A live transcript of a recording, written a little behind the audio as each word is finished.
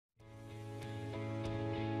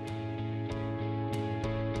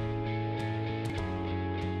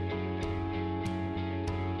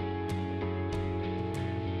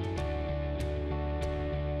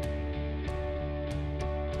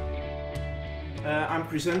I'm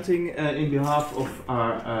presenting in behalf of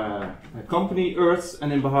our company, Earth,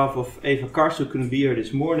 and in behalf of Eva Kars, who couldn't be here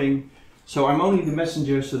this morning. So I'm only the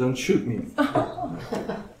messenger, so don't shoot me.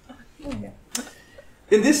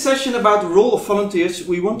 In this session about the role of volunteers,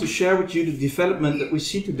 we want to share with you the development that we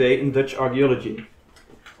see today in Dutch archaeology.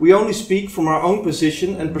 We only speak from our own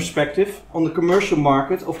position and perspective on the commercial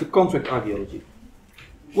market of the contract archaeology.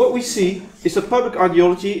 What we see is that public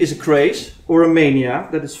archaeology is a craze or a mania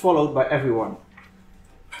that is followed by everyone.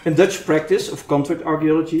 In Dutch practice of contract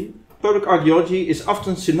archaeology, public archaeology is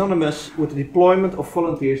often synonymous with the deployment of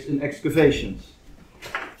volunteers in excavations,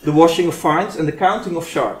 the washing of finds and the counting of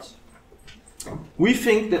shards. We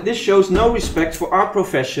think that this shows no respect for our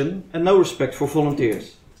profession and no respect for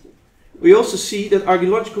volunteers. We also see that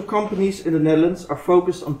archaeological companies in the Netherlands are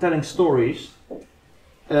focused on telling stories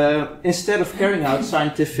instead of carrying out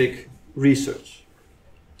scientific research.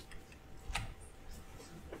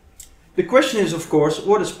 The question is, of course,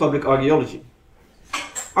 what is public archaeology?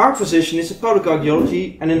 Our position is that public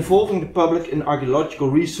archaeology and involving the public in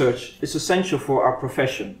archaeological research is essential for our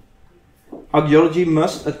profession. Archaeology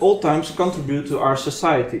must at all times contribute to our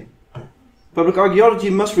society. Public archaeology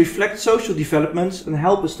must reflect social developments and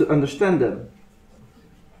help us to understand them.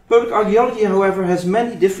 Public archaeology, however, has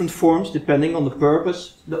many different forms depending on the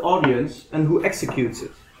purpose, the audience, and who executes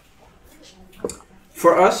it.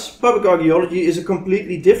 For us, public archaeology is a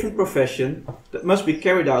completely different profession that must be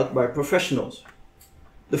carried out by professionals.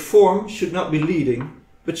 The form should not be leading,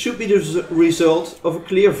 but should be the result of a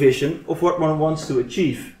clear vision of what one wants to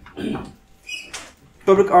achieve.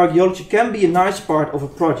 Public archaeology can be a nice part of a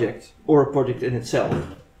project, or a project in itself,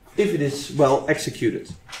 if it is well executed.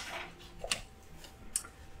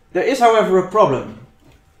 There is, however, a problem.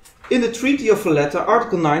 In the Treaty of Valletta,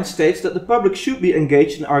 Article 9 states that the public should be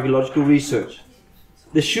engaged in archaeological research.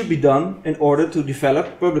 This should be done in order to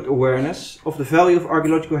develop public awareness of the value of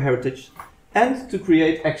archaeological heritage and to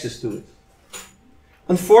create access to it.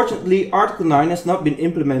 Unfortunately, Article 9 has not been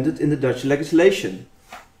implemented in the Dutch legislation.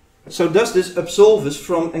 So does this absolve us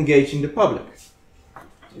from engaging the public?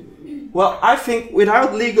 Well, I think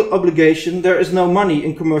without legal obligation there is no money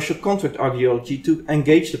in commercial contract archaeology to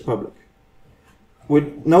engage the public.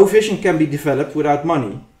 No vision can be developed without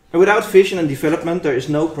money. And without vision and development there is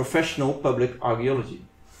no professional public archaeology.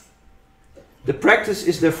 The practice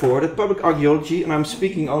is therefore that public archaeology, and I'm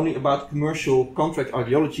speaking only about commercial contract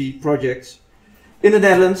archaeology projects, in the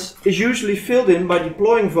Netherlands is usually filled in by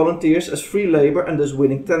deploying volunteers as free labor and thus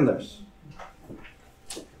winning tenders.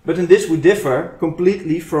 But in this we differ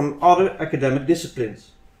completely from other academic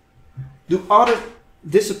disciplines. Do other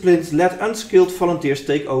disciplines let unskilled volunteers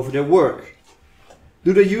take over their work?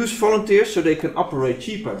 Do they use volunteers so they can operate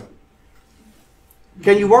cheaper?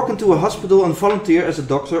 Can you walk into a hospital and volunteer as a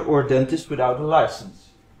doctor or a dentist without a license?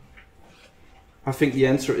 I think the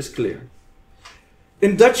answer is clear.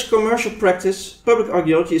 In Dutch commercial practice, public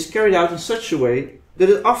archaeology is carried out in such a way that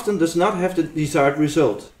it often does not have the desired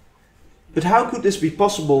result. But how could this be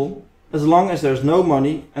possible as long as there is no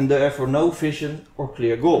money and therefore no vision or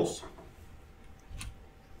clear goals?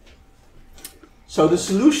 So the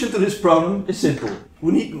solution to this problem is simple.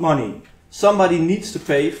 We need money. Somebody needs to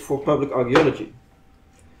pay for public archaeology.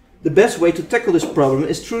 The best way to tackle this problem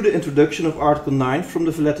is through the introduction of Article 9 from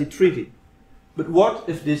the Valletta Treaty. But what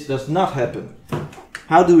if this does not happen?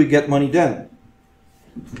 How do we get money then?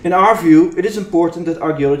 In our view, it is important that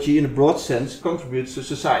archaeology in a broad sense contributes to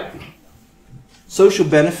society. Social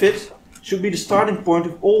benefit should be the starting point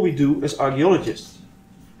of all we do as archaeologists.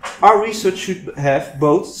 Our research should have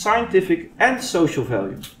both scientific and social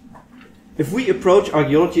value. If we approach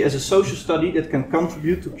archaeology as a social study that can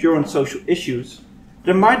contribute to current social issues,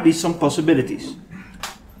 there might be some possibilities.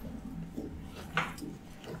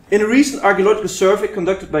 In a recent archaeological survey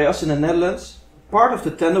conducted by us in the Netherlands, part of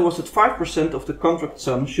the tender was that 5% of the contract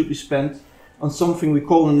sum should be spent on something we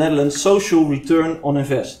call in the Netherlands social return on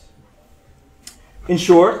invest. In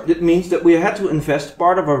short, it means that we had to invest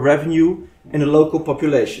part of our revenue in the local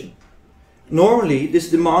population. Normally,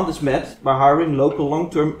 this demand is met by hiring local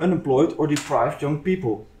long-term unemployed or deprived young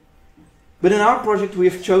people. But in our project we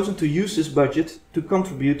have chosen to use this budget to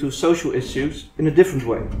contribute to social issues in a different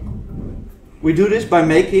way. We do this by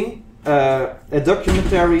making a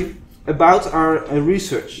documentary about our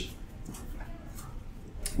research.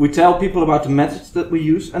 We tell people about the methods that we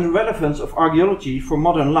use and the relevance of archaeology for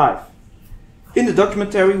modern life. In the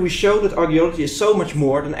documentary we show that archaeology is so much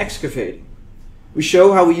more than excavating. We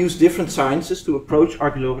show how we use different sciences to approach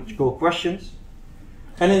archaeological questions.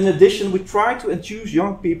 And in addition we try to enthuse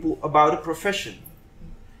young people about a profession.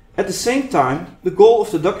 At the same time, the goal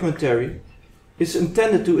of the documentary is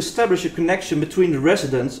intended to establish a connection between the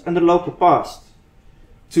residents and the local past.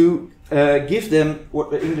 to give them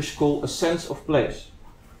what the English call a sense of place.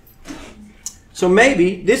 So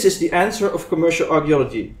maybe this is the answer of commercial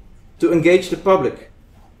archaeology, to engage the public.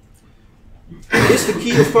 Is the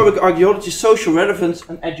key of public archaeology social relevance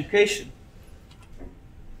and education?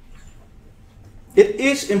 It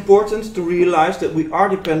is important to realize that we are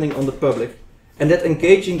depending on the public and that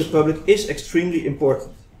engaging the public is extremely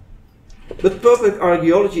important. But public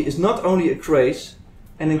archaeology is not only a craze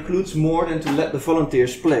and includes more than to let the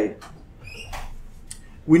volunteers play.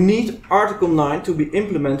 We need Article 9 to be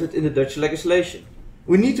implemented in the Dutch legislation.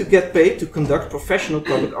 We need to get paid to conduct professional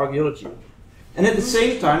public archaeology. And at the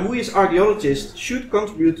same time, we as archaeologists should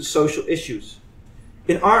contribute to social issues.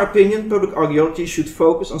 In our opinion, public archaeology should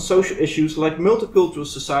focus on social issues like multicultural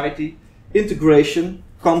society, integration,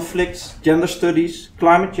 conflicts, gender studies,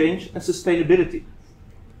 climate change, and sustainability.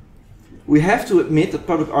 We have to admit that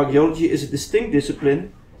public archaeology is a distinct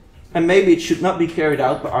discipline, and maybe it should not be carried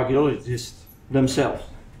out by archaeologists themselves.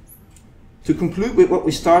 To conclude with what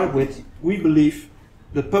we started with, we believe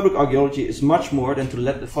that public archaeology is much more than to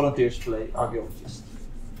let the volunteers play archaeologists.